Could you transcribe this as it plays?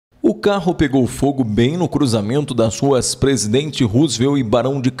O carro pegou fogo bem no cruzamento das ruas Presidente Roosevelt e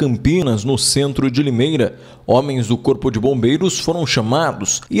Barão de Campinas, no centro de Limeira. Homens do Corpo de Bombeiros foram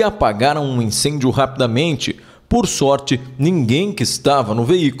chamados e apagaram um incêndio rapidamente. Por sorte, ninguém que estava no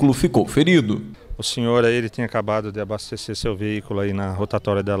veículo ficou ferido. O senhor aí, ele tinha acabado de abastecer seu veículo aí na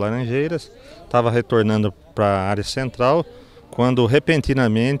rotatória das Laranjeiras, estava retornando para a área central, quando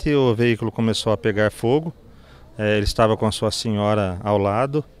repentinamente o veículo começou a pegar fogo. Ele estava com a sua senhora ao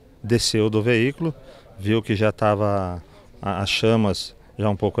lado, desceu do veículo, viu que já estava as chamas já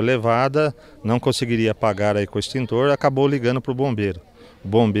um pouco elevada, não conseguiria apagar aí com o extintor, acabou ligando para o bombeiro. O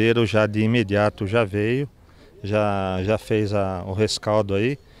bombeiro já de imediato já veio, já fez o rescaldo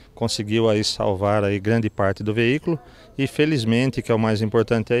aí, conseguiu aí salvar aí grande parte do veículo e felizmente, que é o mais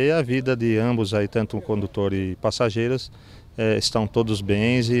importante aí, a vida de ambos aí, tanto o condutor e passageiros, estão todos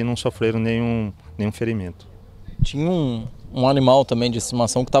bens e não sofreram nenhum ferimento. Tinha um animal também de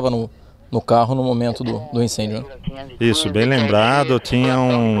estimação que estava no carro no momento do incêndio, né? Isso, bem lembrado, tinha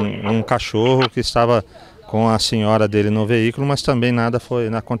um cachorro que estava com a senhora dele no veículo, mas também nada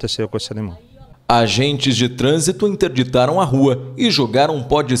aconteceu com esse animal. Agentes de trânsito interditaram a rua e jogaram um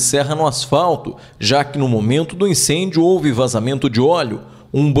pó de serra no asfalto, já que no momento do incêndio houve vazamento de óleo.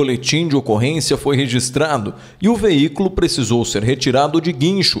 Um boletim de ocorrência foi registrado e o veículo precisou ser retirado de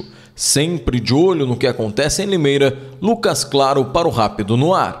guincho. Sempre de olho no que acontece em Limeira, Lucas Claro para o Rápido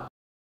no ar.